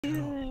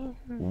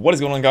What is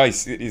going on,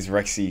 guys? It is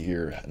Rexsi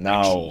here.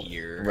 Now,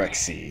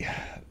 Rexsi.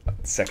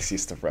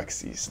 Sexiest of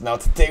Rexis. Now,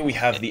 today we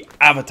have the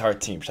Avatar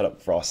team. Shut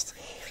up, Frost.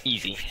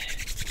 Easy.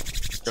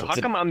 So how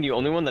come I'm the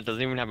only one that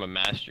doesn't even have a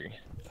mastery?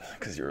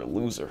 Because you're a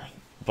loser.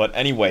 But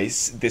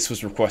anyways, this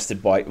was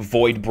requested by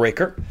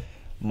Voidbreaker,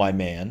 my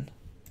man.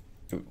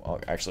 Ooh,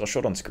 actually, I'll show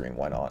it on screen.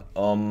 Why not?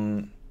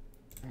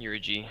 You're a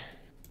G.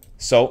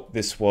 So,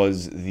 this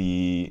was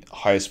the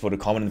highest voted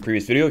comment in the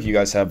previous video. If you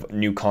guys have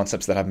new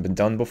concepts that haven't been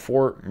done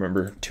before,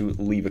 remember to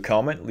leave a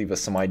comment, leave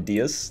us some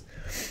ideas.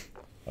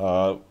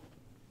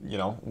 You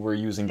know, we're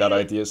using that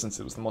idea since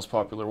it was the most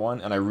popular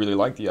one, and I really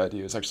like the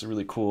idea. It's actually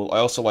really cool. I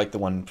also like the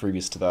one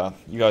previous to that.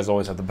 You guys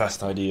always have the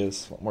best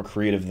ideas, a lot more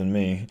creative than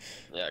me.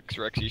 Yeah, because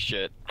Rexy's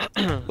shit.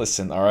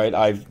 Listen, alright,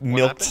 I've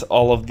milked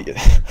all of the...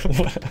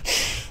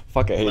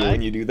 Fuck, I hate it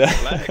when you do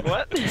that. Lag?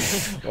 What?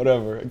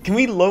 Whatever. Can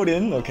we load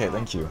in? Okay,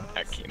 thank you.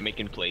 Okay,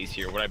 making plays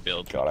here. What I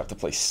build? God, I have to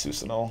play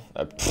Susanoo.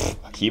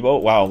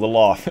 Kibo? Wow, a little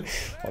off.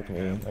 Fuck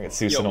me. I get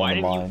Susanoo on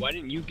the mind. Why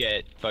didn't you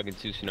get fucking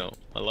Susanoo?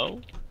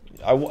 Hello?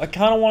 I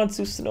kind of wanted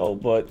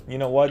Susanoo, but you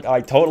know what?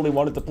 I totally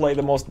wanted to play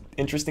the most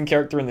interesting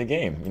character in the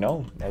game, you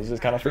know? I was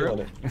just kind of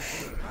feeling it.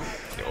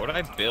 Yo, what did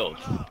I build?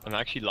 I'm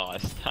actually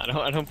lost.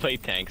 I don't play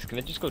tanks. Can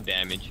I just go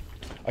damage?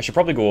 I should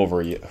probably go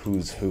over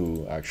who's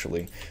who,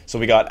 actually. So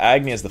we got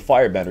Agni as the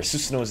firebender,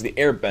 Susanoo as the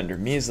airbender,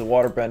 me as the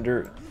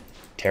waterbender,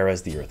 Terra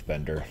as the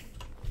earthbender.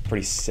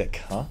 Pretty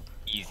sick, huh?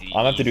 Easy.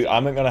 I'm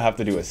gonna have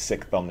to do a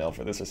sick thumbnail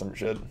for this or some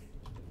shit.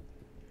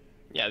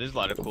 Yeah, there's a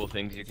lot of cool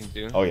things you can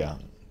do. Oh yeah,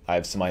 I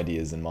have some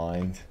ideas in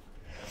mind.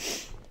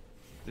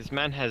 This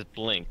man has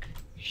blink.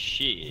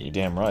 Shit. You're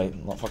damn right.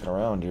 I'm not fucking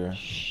around here.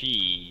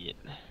 Shit.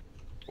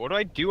 What do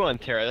I do on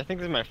Terra? I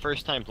think this is my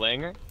first time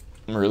playing her.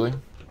 Really?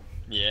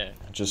 Yeah.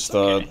 Just,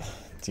 okay.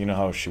 Do you know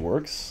how she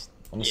works?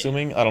 I'm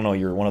assuming? I don't know,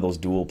 you're one of those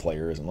dual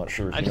players. I'm not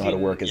sure if you know how to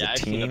work as a team. I've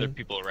seen other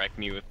people wreck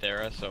me with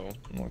Terra, so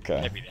okay.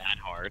 it can't be that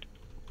hard.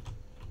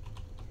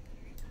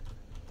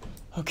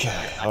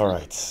 Okay,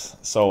 alright.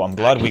 So I'm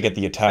glad we get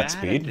the attack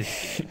speed.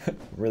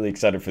 Really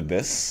excited for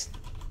this.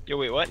 Yo,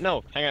 wait, what?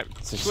 No, hang on.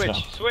 Switch!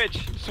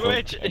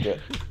 I get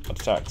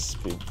attack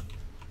speed.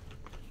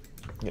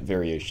 I get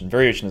variation.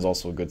 Variation is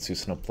also a good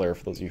Susanoo player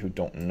for those of you who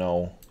don't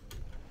know.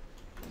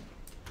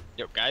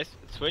 Yo, guys,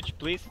 switch,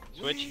 please.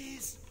 Switch.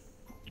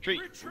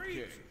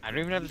 Retreat. I don't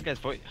even have this guy's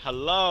voice.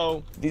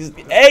 Hello.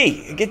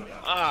 Hey, get.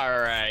 All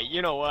right.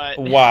 You know what?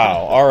 Wow.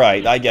 All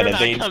right, I get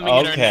it.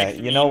 Okay.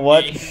 You know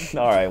what?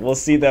 All right, we'll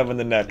see them in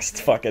the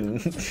next fucking.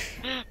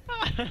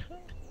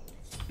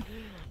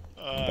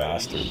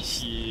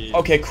 Bastards. Shit.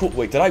 Okay, cool.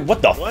 Wait, did I?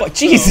 What the fuck?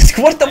 Jesus,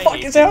 what the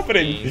fuck is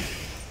happening?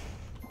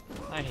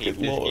 I hate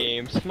this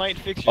game. Smite,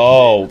 fix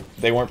your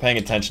shit. They weren't paying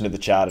attention to the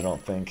chat, I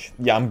don't think.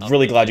 Yeah, I'm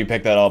really glad you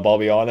picked that up, I'll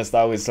be honest.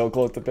 I was so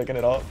close to picking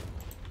it up.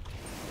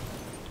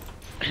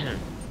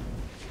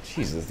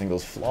 Jesus, this thing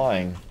goes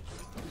flying.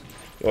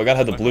 Yo, I gotta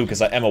have the blue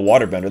because I am a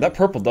waterbender. That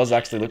purple does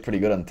actually look pretty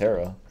good on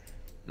Terra.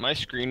 My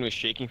screen was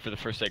shaking for the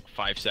first, like,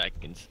 5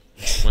 seconds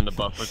when the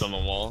buff was on the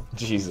wall.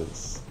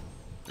 Jesus.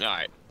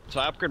 Alright, so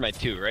I upgrade my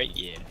 2, right?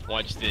 Yeah.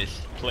 Watch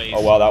this. Plays.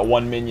 Oh, wow, that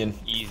one minion.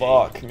 Easy.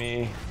 Fuck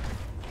me.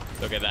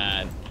 Look at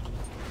that.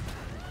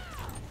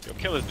 Go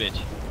kill this bitch.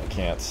 I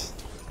can't.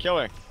 Kill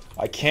her.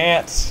 I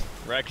can't.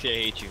 Rexy,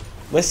 I hate you.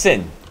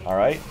 Listen,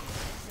 alright?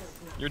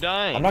 You're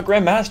dying. I'm not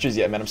Grandmasters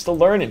yet, man. I'm still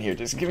learning here.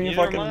 Just give me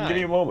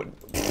a moment.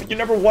 You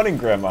never won in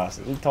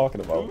Grandmasters. What are you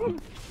talking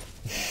about?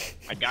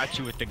 I got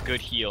you with the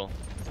good heal.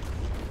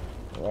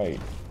 Right.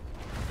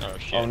 Oh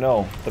shit. Oh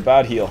no, the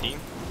bad heal.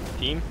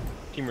 Team,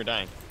 we're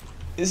dying.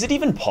 Is it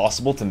even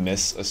possible to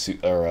miss a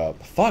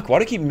fuck, why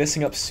do I keep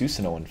missing up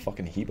Susanoo and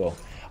fucking Hebo?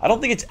 I don't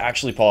think it's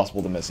actually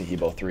possible to miss a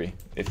Hebo 3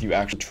 if you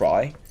actually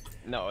try.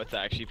 No, it's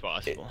actually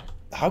possible.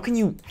 How can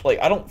you, like,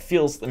 I don't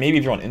feel, maybe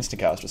if you're on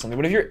Instacast or something,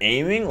 but if you're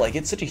aiming, like,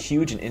 it's such a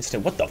huge and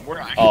instant, what the, we're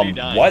actually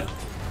dying. What?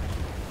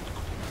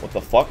 What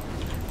the fuck?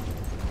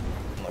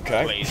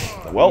 Okay.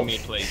 Well,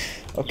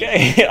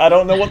 okay, I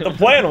don't know what the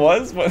plan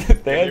was,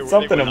 but they had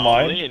something in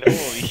mind. Holy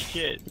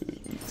shit.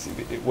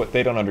 What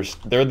they don't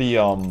understand, they're the,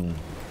 Yo,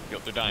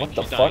 they're dying. What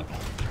the fuck?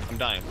 I'm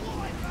dying.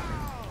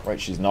 Right,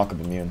 she's knock-up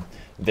immune.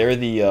 They're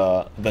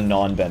the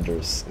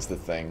non-benders, is the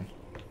thing.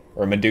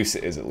 Or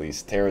Medusa is, at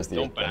least. Terra's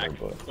the bender,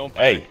 but... Don't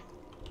back. Hey!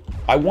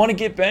 I want to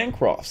get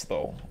Bancrofts,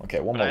 though. Okay,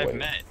 one more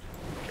wave.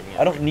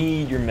 I don't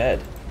need your med.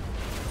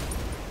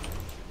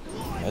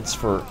 Med's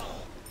for...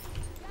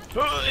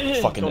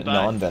 fucking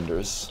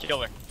non-benders.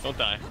 Kill her. Don't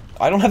die.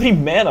 I don't have any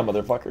mana,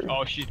 motherfucker.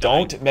 Oh, she's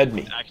dying. Don't med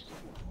me.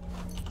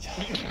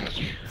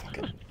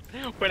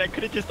 Wait, I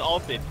could've just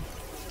ulted.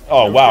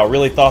 Oh, wow,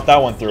 really thought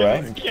that one through,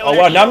 eh? Oh,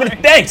 wow, now I'm gonna...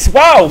 Thanks!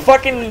 Wow,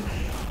 fucking...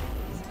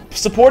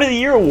 Support of the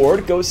Year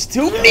award goes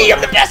to me. I'm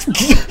the best.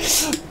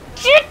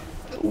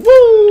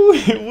 Woo!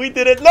 We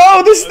did it.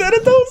 No, this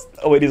Thanatos.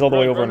 Oh wait, he's all the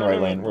way over in the right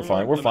lane. We're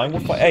fine. We're fine.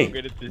 We're fine. Hey,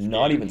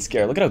 not even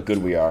scared. Look at how good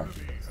we are.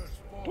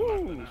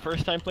 Woo!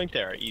 First time playing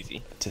Terra,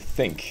 easy. To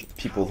think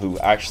people who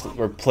actually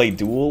or play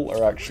duel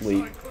are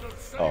actually.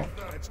 Oh,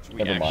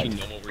 never mind.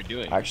 Know what we're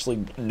doing.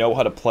 Actually know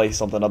how to play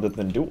something other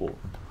than duel.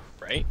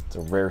 Right? It's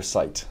a rare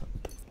sight.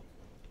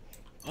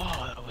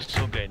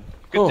 good.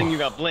 Good thing you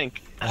got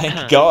blink.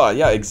 Thank God.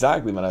 Yeah,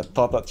 exactly, man. I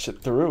thought that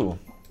shit through.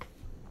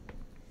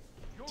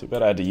 Too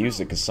bad I had to use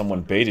it because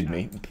someone baited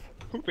me.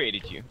 Who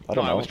baited you? I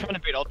don't know. I was trying to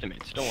bait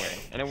ultimates. Don't worry,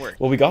 and it worked.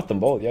 Well, we got them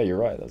both. Yeah, you're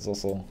right. That's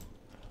also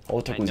all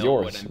it took was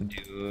yours. I know what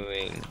I'm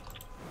doing.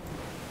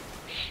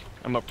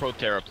 I'm a pro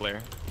Terra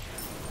player.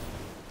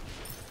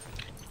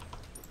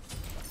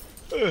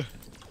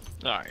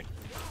 Alright.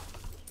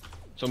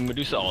 So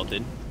Medusa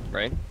ulted,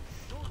 right?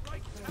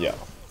 Yeah.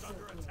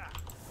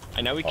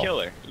 And now we kill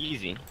her.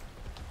 Easy.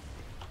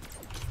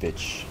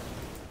 Bitch.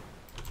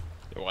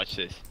 Yo, watch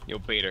this. Yo,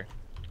 bait her.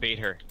 Bait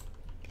her.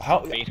 How?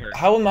 Bait her.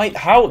 How am I?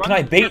 How can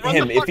I bait run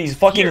him the if fuck he's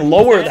fucking here.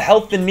 lower Stand,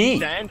 health than me?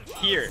 Stand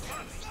here.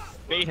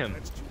 Bait him.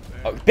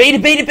 Oh,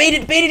 baited!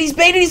 He's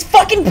baited! He's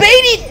fucking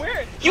baited!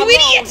 Where? You Hello,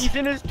 idiot! He's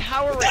in his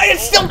tower right I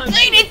still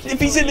baited! If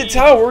he's in the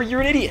tower,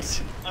 you're an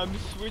idiot. I'm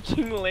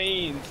switching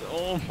lanes.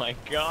 Oh my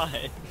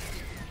god.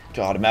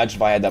 God, imagine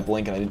if I had that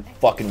blink and I didn't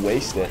fucking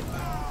waste it.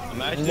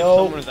 Imagine if No.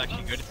 someone was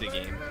actually good at the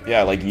game.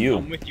 Yeah, like you.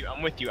 I'm with you.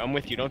 I'm with you. I'm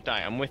with you. Don't die.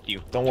 I'm with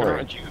you. Don't Turn worry.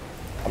 around, Jude.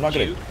 I'm not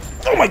gonna. Jude.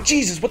 Oh my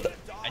Jesus! What the?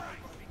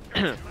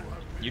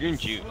 You didn't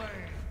Jude.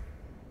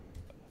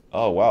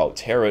 Oh wow,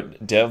 Terra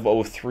Dev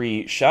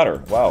 03 Shatter.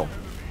 Wow,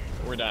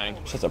 We're dying.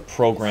 such a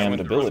programmed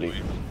ability.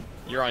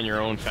 You're on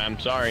your own, fam.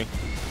 Sorry.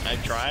 I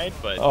tried,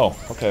 but Oh,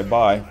 okay,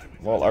 bye.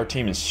 Well, our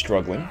team is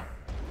struggling.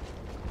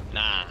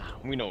 nah.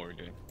 We know what we're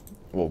doing.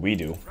 Well, we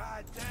do.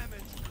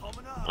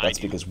 I That's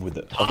do. because we're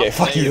the. Top Okay,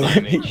 fuck player you,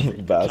 damage. you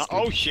bastard.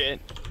 Oh shit.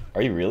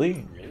 Are you really?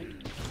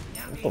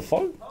 What the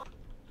fuck?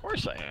 Of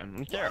course I am.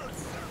 I'm Terra.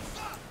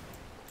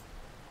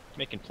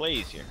 Making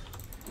plays here.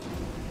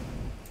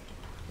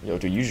 Yo,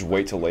 dude, you just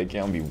wait till late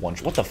game and be one.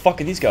 What the fuck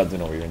are these guys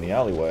doing over here in the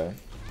alleyway?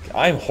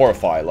 I'm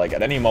horrified. Like,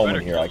 at any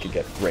moment here, I could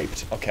get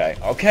raped. Okay,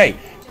 okay.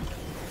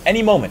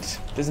 Any moment.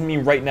 Doesn't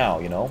mean right now,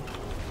 you know?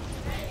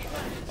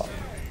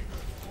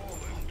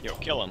 Yo,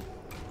 kill him.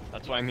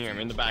 That's why I'm here. I'm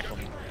in the back of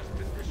him.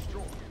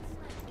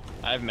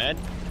 I have med.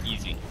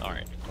 Easy. All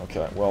right.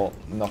 Okay, well,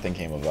 nothing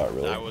came of that,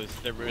 really. That was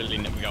really.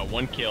 We got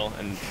one kill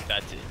and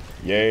that's it.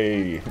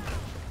 Yay.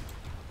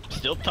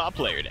 Still top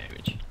player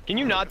damage. Can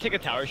you not take a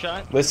tower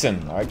shot?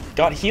 Listen, I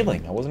got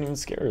healing. I wasn't even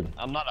scared.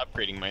 I'm not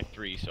upgrading my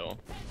 3, so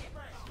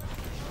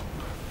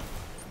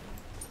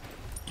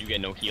you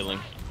get no healing.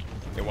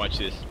 Here, watch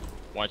this.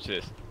 Watch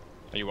this.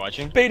 Are you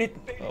watching? Bait it.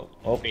 Oh,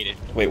 oh. Bait it.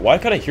 Wait, why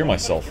can't I hear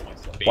myself?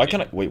 Bait Why it.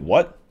 can I? Wait,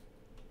 what?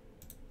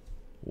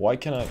 Why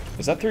can I?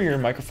 Is that through your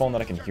microphone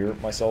that I can hear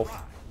myself?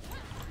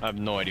 I have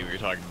no idea what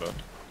you're talking about.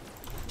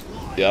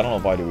 Yeah, I don't know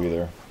if I do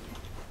either.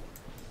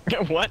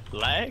 What?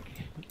 Lag?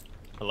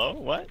 Hello?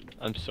 What?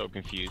 I'm so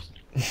confused.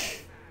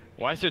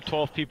 Why is there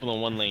 12 people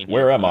in one lane?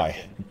 Where am I?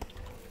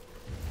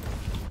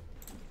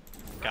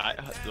 Guy,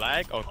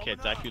 lag? Okay,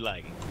 it's actually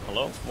lagging.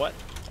 Hello? What?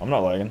 I'm not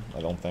lagging. I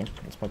don't think.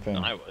 That's my ping.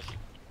 No, I was.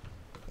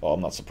 Oh,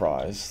 I'm not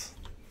surprised.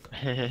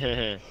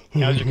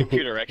 How's your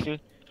computer, Rexi?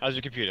 How's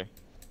your computer?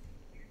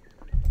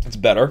 It's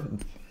better.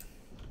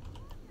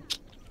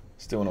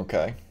 It's doing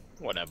okay.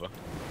 Whatever.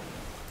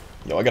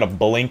 Yo, I got a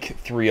blink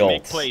 3 ults.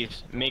 Make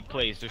plays. Make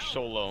plays. They're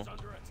so low.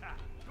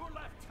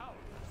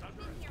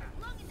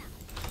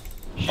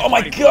 Oh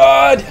my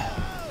god!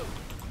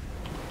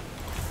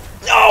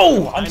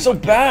 No! I'm so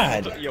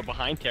bad! Yo,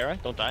 behind Terra.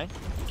 Don't die.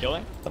 Kill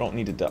her. I don't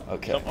need to die.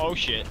 Okay. Oh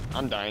shit.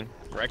 I'm dying.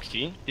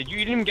 Rexy. You didn't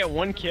even get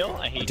one kill?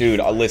 I hate Dude,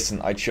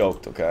 listen, I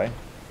choked, okay?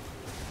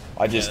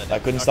 I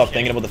couldn't stop okay.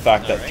 thinking about the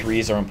fact that Alright.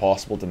 3s are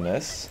impossible to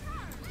miss.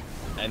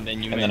 you. And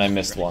then you And then I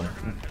missed one.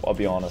 I'll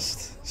be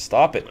honest.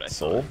 Stop it, What I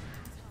soul.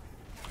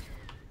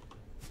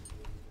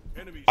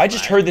 I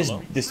just heard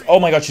this. Oh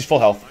my god, she's full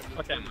health.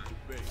 Okay.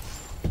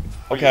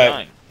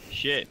 Okay.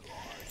 Shit.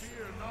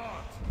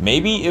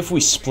 Maybe if we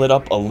split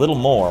up a little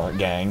more,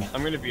 gang.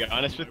 I'm gonna be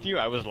honest with you.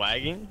 I was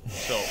lagging,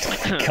 so.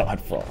 God,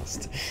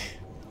 Frost.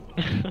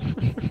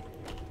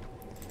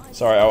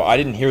 Sorry, I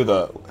didn't hear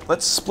the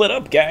 "let's split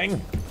up, gang"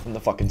 from the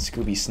fucking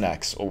Scooby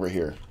Snacks over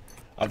here.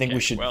 I think we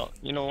should. Well,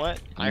 you know what?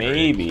 I heard it,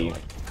 Maybe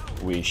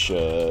so we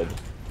should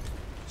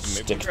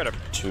stick we gotta-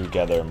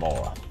 together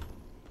more.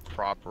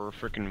 proper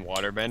freaking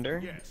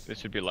waterbender.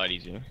 This would be a lot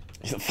easier.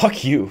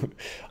 Fuck you.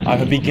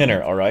 I'm a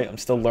beginner, alright? I'm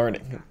still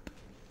learning.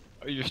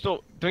 You're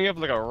still. Don't you have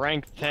like a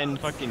rank 10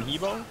 fucking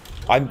Hebo?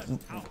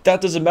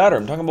 That doesn't matter.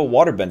 I'm talking about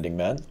waterbending,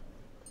 man.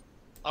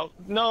 Oh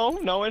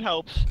no, it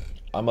helps.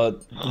 I'm a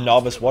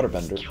novice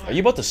waterbender. Are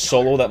you about to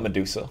solo that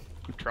Medusa?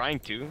 I'm trying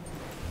to.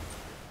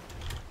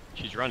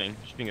 She's running.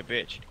 She's being a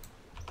bitch.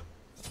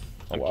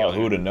 I'm Wow, killing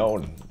who'd her. have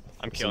known?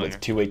 I'm killing With her.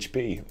 2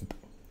 HP.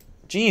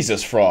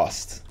 Jesus,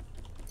 Frost.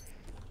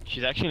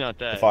 She's actually not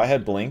dead. If I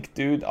had Blink,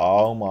 dude,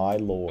 oh my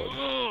lord.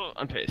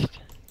 I'm pissed.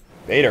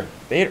 Bader.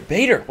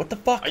 What the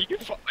fuck? Are you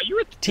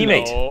a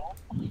Teammate. No.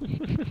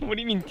 What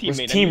do you mean Where's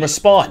teammate? team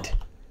respond?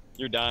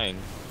 You're dying.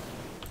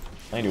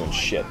 I ain't doing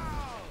shit.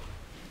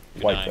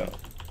 You're Wipe dying. out.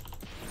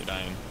 You're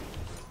dying.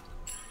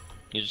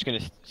 You're just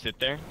gonna sit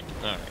there?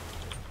 Alright.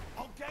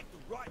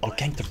 I'll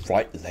gank the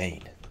right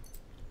lane.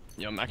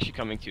 Yo, I'm actually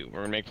coming too. We're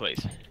gonna make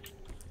plays.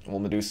 Well,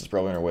 Medusa's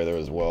probably on her way there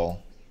as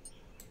well.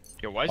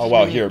 Yo, why is Oh this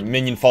wow, minion- here,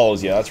 minion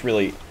follows you. That's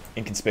really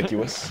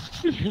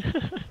Inconspicuous.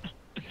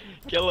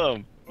 Kill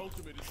him.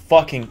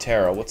 Fucking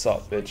Terra, what's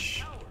up,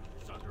 bitch?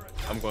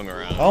 I'm going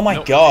around. Oh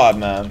my god,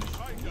 man.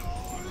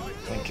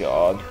 Thank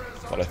god.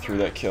 Thought I threw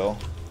that kill.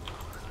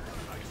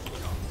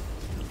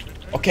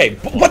 Okay,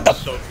 what the?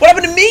 What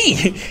happened to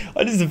me?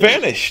 I just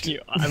vanished.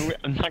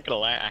 I'm not gonna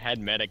lie, I had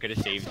med, I could have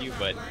saved you,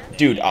 but...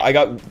 Dude, I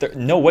got...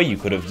 no way you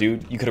could have,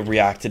 dude. You could have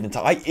reacted into...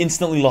 I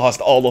instantly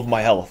lost all of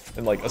my health.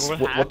 And like, what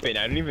happened?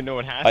 I don't even know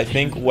what happened. I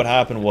think what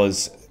happened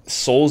was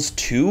Souls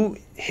 2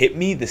 hit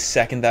me the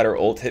second that her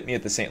ult hit me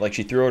at the same... Like,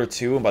 she threw out her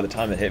 2, and by the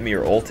time it hit me,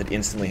 her ult had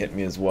instantly hit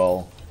me as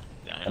well.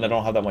 And I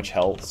don't have that much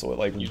health, so it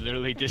like... You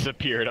literally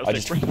disappeared. I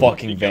just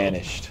fucking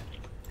vanished.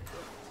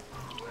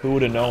 Who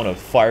would have known a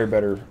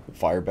firebender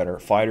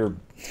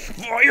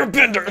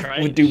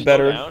would do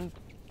better?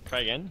 Try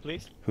again,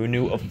 please. Who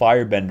knew a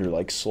firebender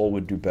like Soul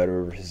would do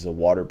better versus a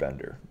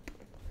waterbender?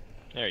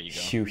 There you go.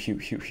 Hew.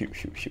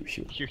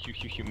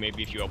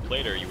 Maybe if you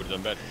outplayed her, you would have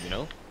done better, you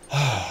know?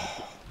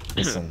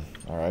 Listen,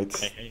 alright?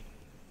 Hey.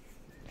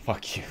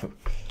 Fuck you.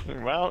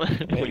 Well,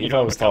 maybe if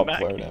I was top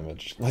player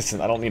damage.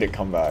 Listen, I don't need a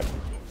comeback.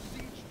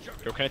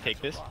 Yo, can I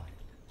take this?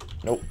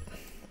 Nope.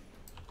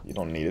 You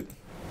don't need it.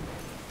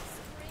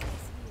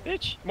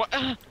 Bitch! What?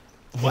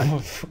 What?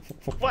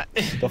 What?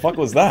 The fuck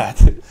was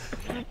that?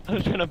 I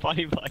was trying to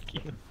body block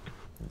you.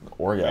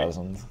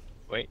 Orgasmed.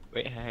 Wait,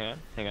 hang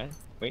on.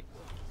 Wait,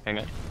 hang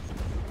on.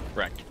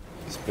 Wrecked.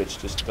 This bitch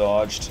just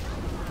dodged.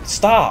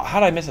 Stop! How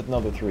did I miss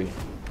another 3?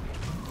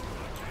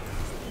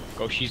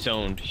 Go, she's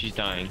zoned. She's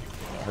dying.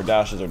 Her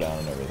dashes are down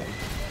and everything.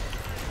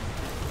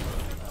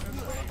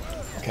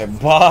 Okay,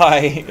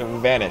 bye!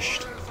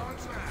 Vanished.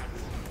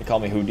 They call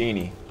me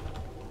Houdini.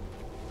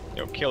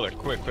 Yo, kill her.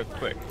 Quick.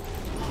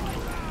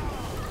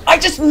 I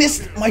just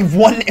missed my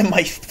 1 and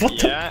my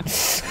foot. Yeah.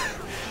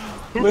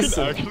 Who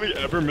Listen, can actually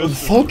ever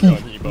miss fuck you.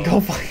 Go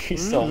fuck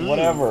yourself,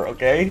 whatever,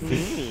 okay?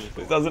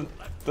 It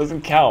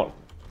doesn't count.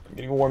 I'm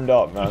getting warmed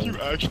up, man. You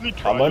actually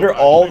tried. I'm under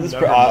all this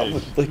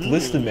like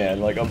listen,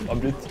 man, like I'm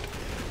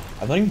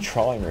not even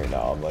trying right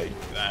now. I'm like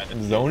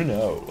I'm zoning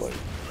out, like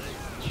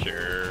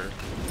sure.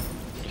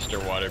 Mr.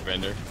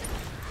 Waterbender.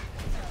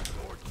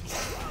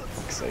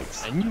 Fuck's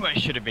sakes. I knew I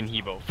should have been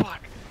Hebo.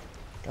 Fuck.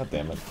 God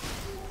damn it.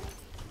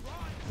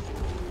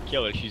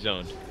 Kill her, she's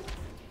zoned.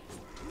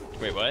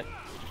 Wait, what?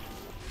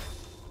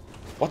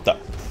 What the?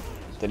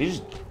 Did he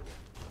just...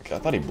 Okay, I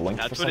thought he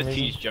blinked for some reason. That's what a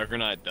Siege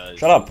Juggernaut does.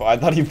 Shut up, I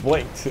thought he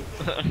blinked.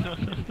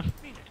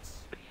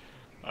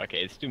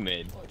 Okay, it's too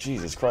mid.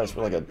 Jesus Christ,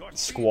 we're like a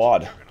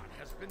squad.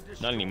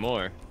 Not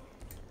anymore.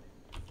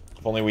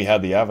 If only we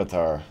had the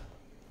Avatar.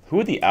 Who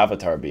would the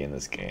Avatar be in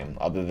this game,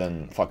 other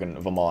than fucking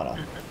Vamana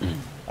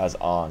as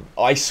Aang?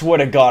 I swear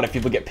to God, if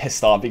people get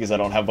pissed off because I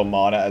don't have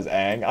Vamana as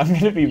Aang, I'm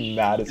gonna be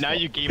mad as now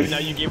fuck. you gave him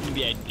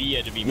the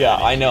idea to be mad. Yeah,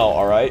 I know,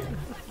 alright?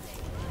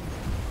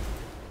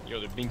 Yo,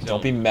 they're being zoned.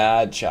 Don't be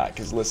mad, chat,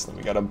 because listen,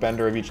 we got a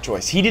bender of each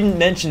choice. He didn't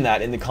mention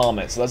that in the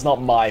comments, so that's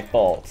not my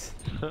fault.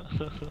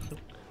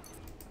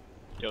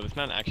 Yo, this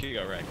man actually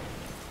got wrecked.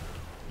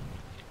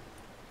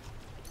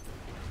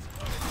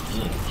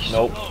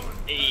 Nope. Oh,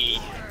 hey.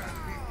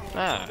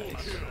 Nice.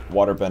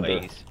 Waterbender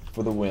Please.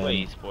 for the win.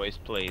 Please, boys,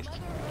 please.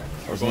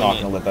 I was not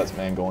gonna let that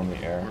man go in the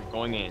air. We're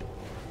going in.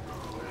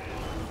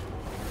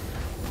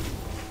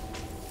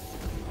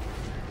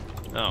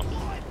 Oh.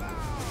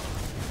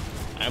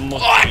 I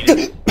almost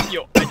baited.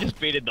 Yo, I just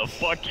baited the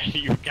fuck out of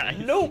you guys.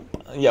 Nope.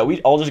 Yeah,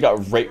 we all just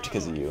got raped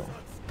because of you.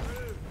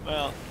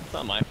 Well, it's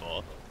not my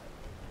fault.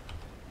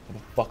 What the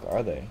fuck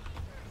are they?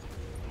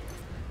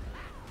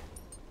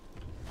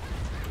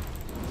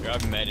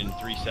 Grab med in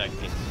 3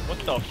 seconds. What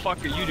the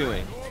fuck are you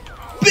doing?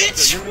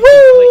 Bitch! Yo, Woo!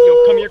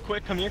 yo, come here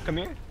quick, come here.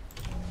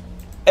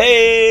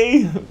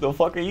 Hey! The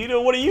fuck are you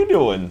doing? What are you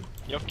doing?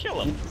 Yo,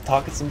 kill him.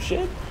 Talking some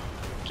shit?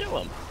 Kill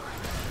him.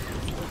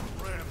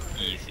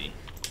 Easy.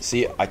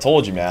 See, I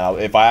told you, man.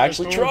 If I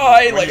actually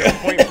try, like,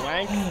 point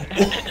blank.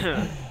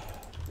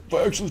 if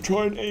I actually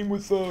try and aim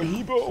with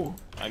Hebo.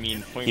 I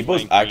mean, point Hebo's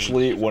blank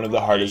actually means one of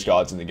the hardest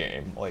gods in the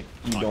game. Like,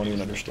 you don't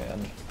even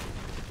understand.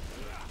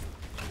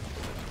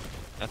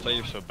 That's why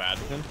you're so bad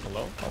with him?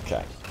 Hello?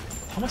 Okay.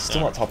 How am I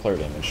still not top player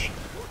damage?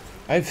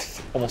 I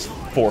have almost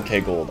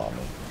 4k gold on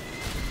me.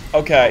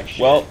 Okay,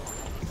 well...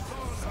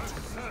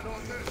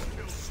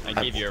 I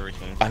gave you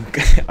everything.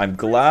 I'm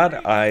glad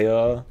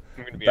I,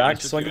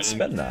 back so I could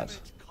spend that.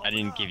 I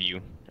didn't give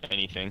you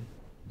anything,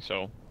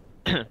 so...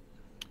 Can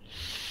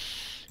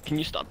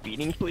you stop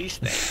beating, please?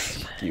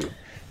 Thanks. Thank you.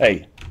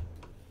 Hey,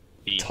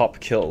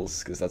 top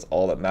kills, because that's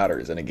all that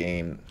matters in a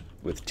game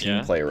with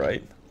team play,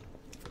 right?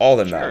 All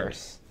that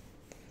matters.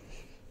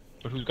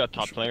 But who's got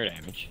top player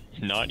damage?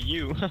 Not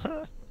you.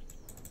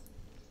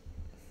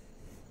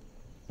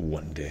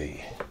 One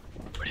day.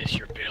 What is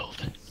your build?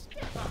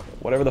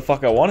 Whatever the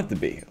fuck I want it to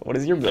be. What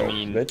is your build, I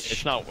mean, bitch?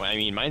 it's not. I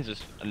mean, mine's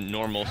just a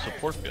normal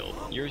support build.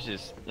 Yours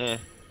is, eh.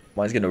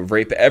 Mine's gonna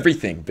rape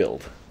everything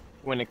build.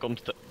 When it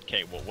comes to,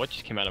 okay, well, what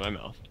just came out of my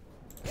mouth?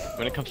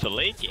 When it comes to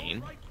late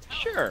game,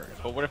 sure.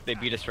 But what if they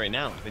beat us right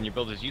now? Then your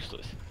build is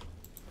useless.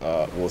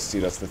 We'll see.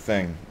 That's the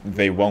thing.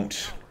 They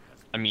won't.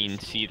 I mean,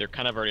 see, they're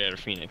kind of already out of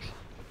Phoenix.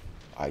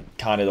 I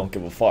kinda don't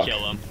give a fuck. Kill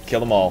him. Kill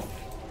them all.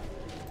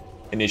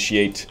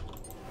 Initiate.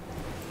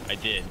 I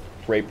did.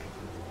 Rape.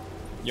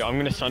 Yo, I'm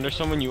gonna sunder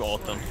someone, you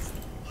ult them.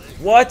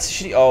 What?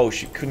 She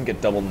couldn't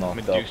get double knocked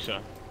up.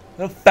 Medusa.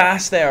 How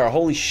fast they are,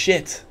 holy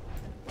shit.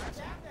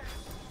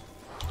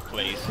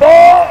 Please.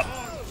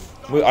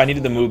 Wait, I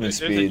needed the movement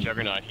There's a speed.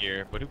 juggernaut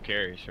here, but who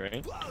cares,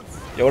 right?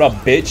 Yo, what up,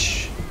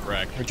 bitch?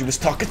 Wreck. Heard you was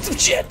talking some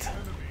shit.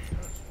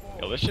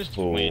 Yo, let's just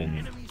Boom.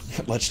 win,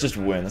 Let's just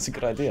win. That's a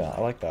good idea.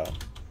 I like that.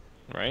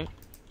 right?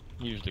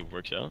 Usually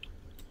works out.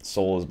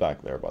 Soul is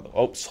back there, by the way.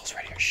 Oh, Soul's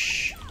right here.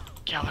 Shh.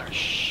 Kill her.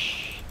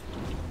 Shh.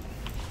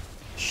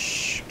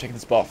 Shh. I'm taking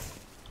this buff.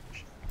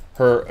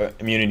 Her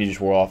immunity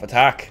just wore off.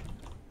 Attack.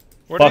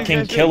 What are these Fucking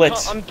guys kill doing?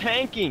 it. I'm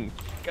tanking.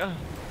 God.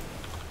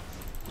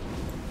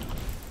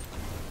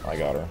 I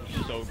got her.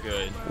 So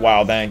good.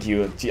 Wow, thank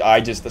you. Gee,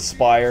 I just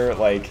aspire,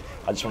 like,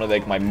 I just want to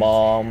thank my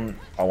mom.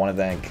 I want to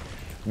thank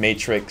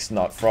Matrix,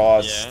 not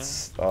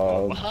Frost.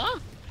 Huh?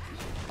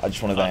 I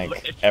just want to thank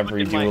If you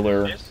every look at my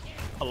dueler. list-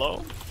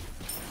 Hello?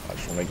 I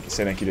just want to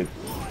say thank you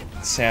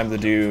to Sam the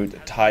Dude,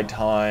 Tide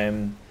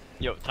Time.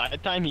 Yo,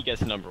 time he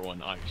gets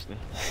 #1, obviously.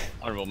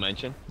 Honorable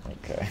mention.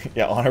 Okay,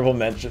 yeah, honorable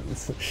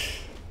mentions.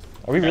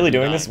 Are we really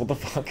doing this? What the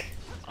fuck?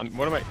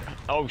 What am I?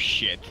 Oh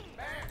shit.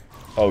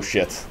 Oh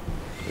shit.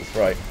 That's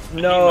right.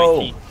 my No!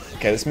 teeth.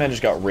 Okay, this man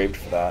just got raped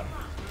for that.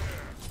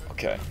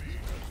 Okay.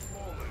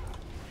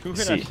 Who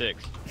hit See. F6?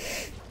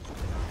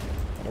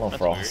 I don't know, That's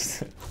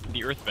Frost.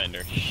 The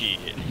Earthbender. Shit.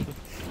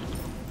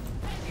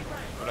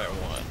 What do I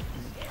want?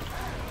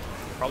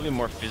 Probably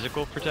more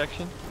physical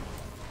protection.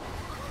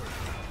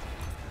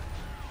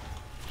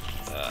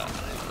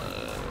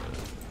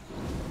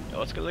 Yeah,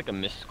 let's go like a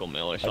mystical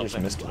mill or I something.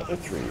 just missed another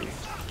 3.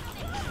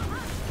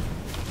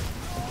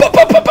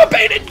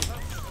 Baited!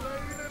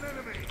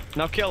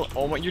 Now kill.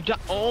 Oh my, you're done.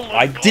 Oh my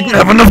I God. didn't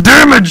have enough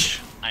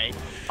damage!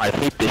 I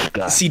hate this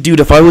guy. See, dude,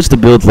 if I was to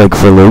build like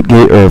for late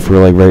game or for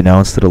like right now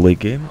instead of late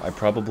game, I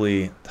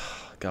probably...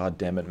 God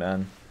damn it,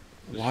 man.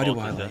 Why do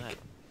I like...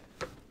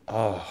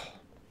 Oh.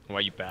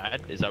 Why you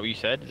bad? Is that what you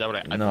said? Is that what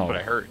I? No. That's what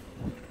I heard.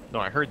 No,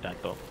 I heard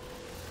that though.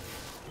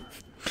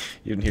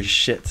 You didn't hear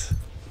shit.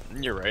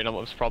 You're right. I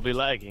was probably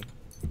lagging.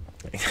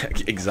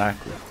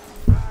 Exactly.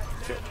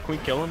 Can we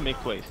kill him? Make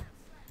plays.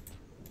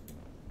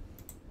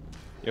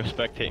 Yo,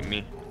 spectate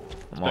me.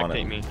 I'm on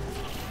Spectate it. me.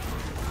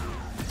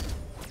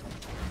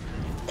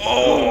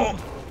 Oh!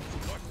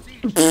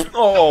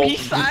 Oh! He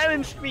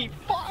silenced me.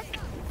 Fuck.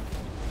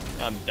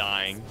 I'm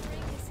dying.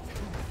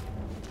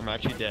 I'm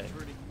actually dead.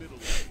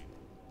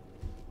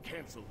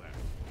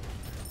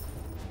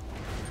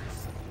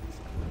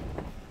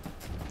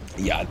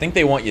 Yeah, I think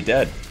they want you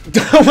dead.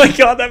 Oh my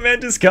god, that man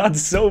just got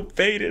so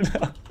baited.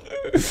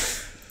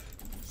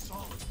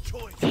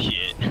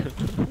 Shit.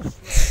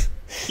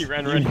 He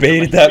ran You right.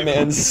 baited that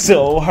man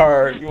so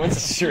hard. You went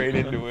straight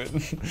into it.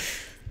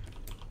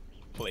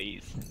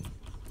 Please.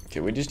 Okay,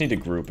 we just need to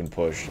group and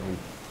push.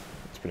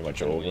 It's pretty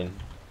much over.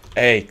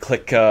 Hey,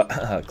 click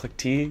click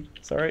T.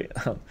 Sorry.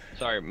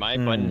 Sorry, my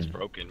button's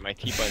broken. My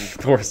T button's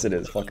Of course it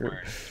is, fucker.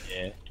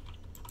 Yeah.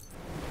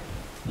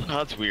 Oh,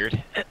 that's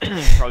weird.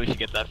 Probably should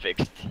get that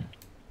fixed.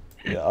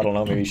 Yeah, I don't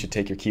know. Maybe you should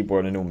take your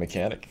keyboard into a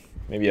mechanic.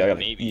 Maybe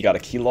Maybe. you got a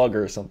keylogger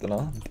or something,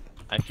 huh?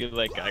 I feel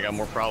like I got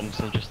more problems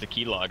than just the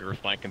keylogger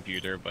with my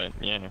computer, but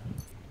yeah.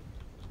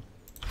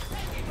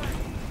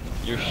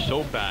 You're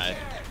so bad.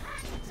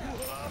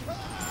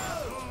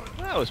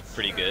 That was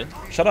pretty good.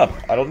 Shut up.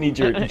 I don't need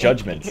your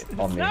judgment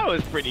on me. That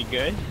was pretty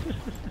good.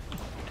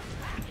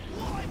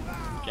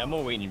 Yeah, I'm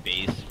awaiting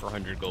base for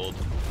 100 gold.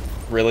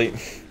 Really?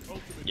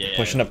 Yeah.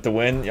 Pushing up to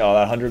win? Yo,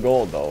 that 100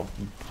 gold though.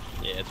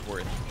 Yeah, it's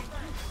worth.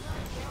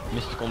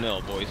 Mystical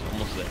mill, boys,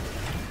 almost there.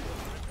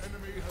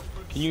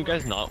 Can you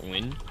guys not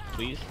win,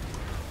 please?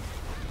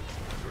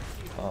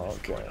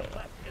 Okay.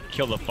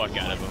 Kill the fuck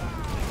out of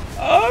him.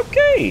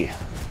 Okay.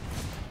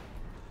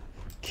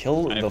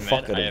 Kill I the have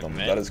fuck med, out I of have them.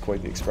 med. That is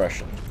quite the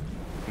expression.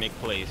 Make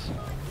plays.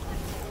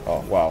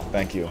 Oh wow,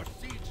 thank you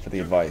for the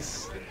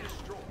advice.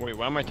 Wait,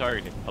 why am I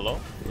targeted? Hello?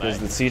 Because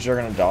Lag. the siege are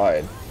gonna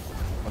die.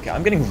 Okay,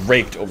 I'm getting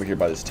raped over here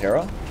by this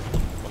Terra.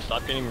 Well,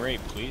 stop getting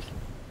raped, please.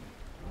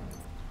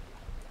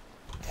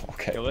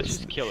 Okay. Yo, let's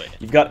just kill it,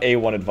 You've got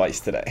A1 advice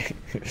today.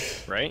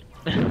 right?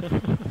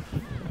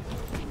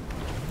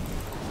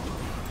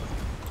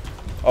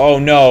 Oh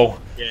no!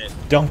 Yeah.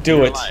 Don't do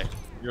You're it. alive.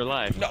 You're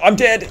alive. No, I'm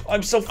dead.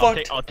 I'm so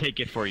fucked. I'll take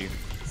it for you.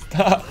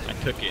 I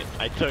took it.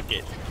 I took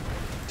it.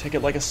 Take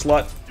it like a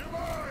slut.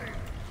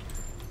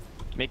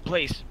 Make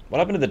plays. What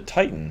happened to the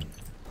Titan?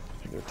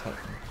 Their Titan.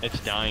 It's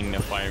dying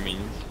to fire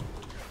minions.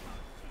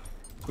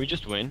 Can we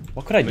just win?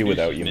 What could I do Medusa's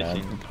without you,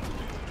 missing. man?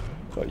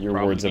 But your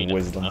Probably words of mean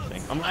wisdom.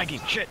 Nothing. I'm lagging.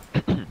 Shit.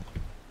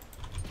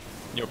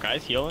 Yo,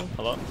 guys, healing?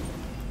 Hello?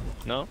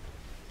 No?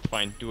 It's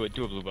fine. Do a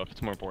blue buff.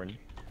 It's more important.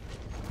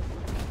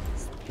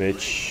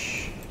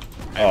 Bitch.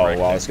 I have Oh Rexsi.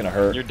 wow, it's gonna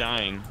hurt. You're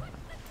dying.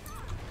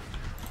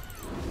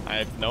 I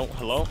have no.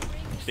 Hello?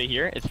 Stay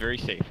here. It's very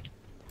safe.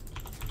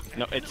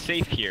 No, it's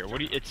safe here. What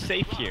do you? It's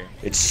safe here.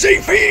 It's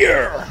safe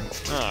here.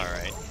 All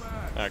right.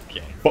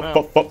 Okay.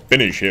 Well,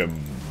 Finish him.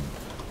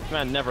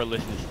 man never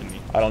listens to me.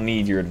 I don't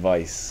need your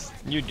advice.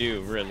 You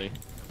do, really.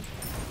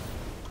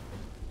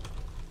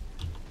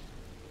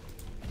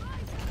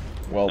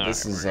 Well,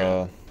 this is,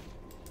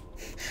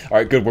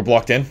 Alright, good, we're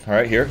blocked in.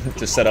 Alright, here.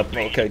 Just set up.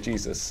 Okay,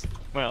 Jesus.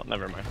 Well,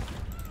 never mind.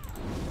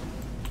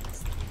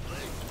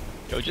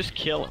 Yo, just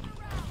kill him.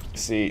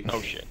 See.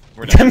 Oh shit.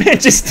 We're That done. man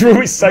just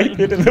threw his sight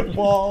into the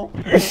wall.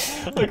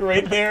 Like,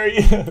 right there.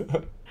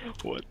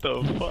 What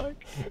the fuck?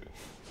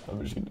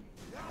 I'm just gonna...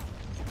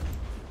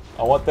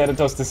 I want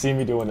Thanatos to see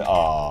me doing it.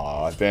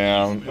 Aw,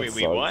 damn. Wait,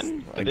 we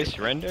won? Did they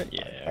surrender?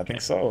 Yeah. I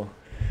think so.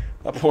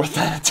 That poor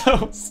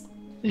Thanatos.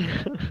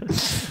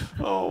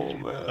 Oh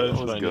man, that was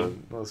funny.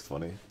 good. That was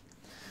funny.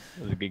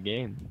 It was a good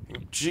game.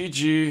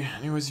 GG.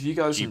 Anyways, if you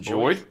guys GG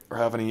enjoyed or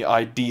have any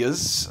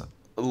ideas,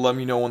 let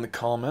me know in the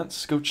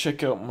comments. Go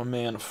check out my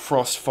man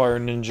Frostfire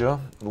Ninja.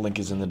 The link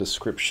is in the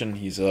description.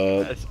 He's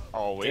As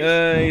always.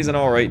 he's an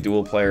alright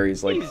dual player.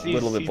 He's like a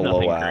little bit below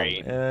nothing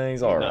average. great. Yeah,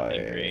 he's Nothing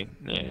alright. great.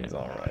 Yeah. He's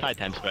alright. High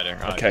time's better.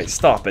 Okay,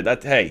 stop it.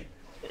 That hey,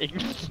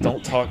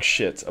 don't talk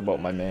shit about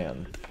my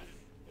man.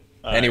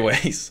 Alright.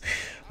 Anyways,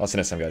 I'll see you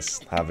next time, guys.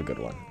 Have a good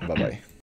one. Bye bye.